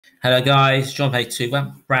Hello guys, John Pay 2.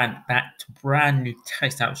 Welcome back to brand new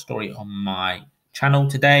Telesnaps story on my channel.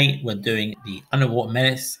 Today we're doing the Underwater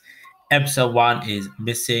Menace. Episode 1 is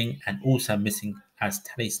missing and also missing as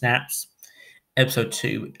Telesnaps. Episode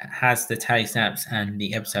 2 has the Telesnaps and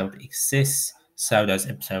the episode exists. So does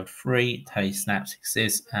episode 3. Telesnaps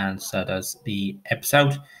exists and so does the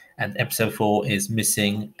episode. And episode 4 is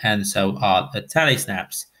missing and so are the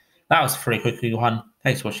Telesnaps. That was a pretty quick one.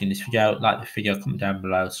 Thanks for watching this video. Like the video, comment down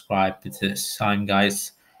below, subscribe to this time,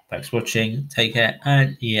 guys. Thanks for watching. Take care,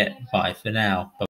 and yeah, bye for now. Bye.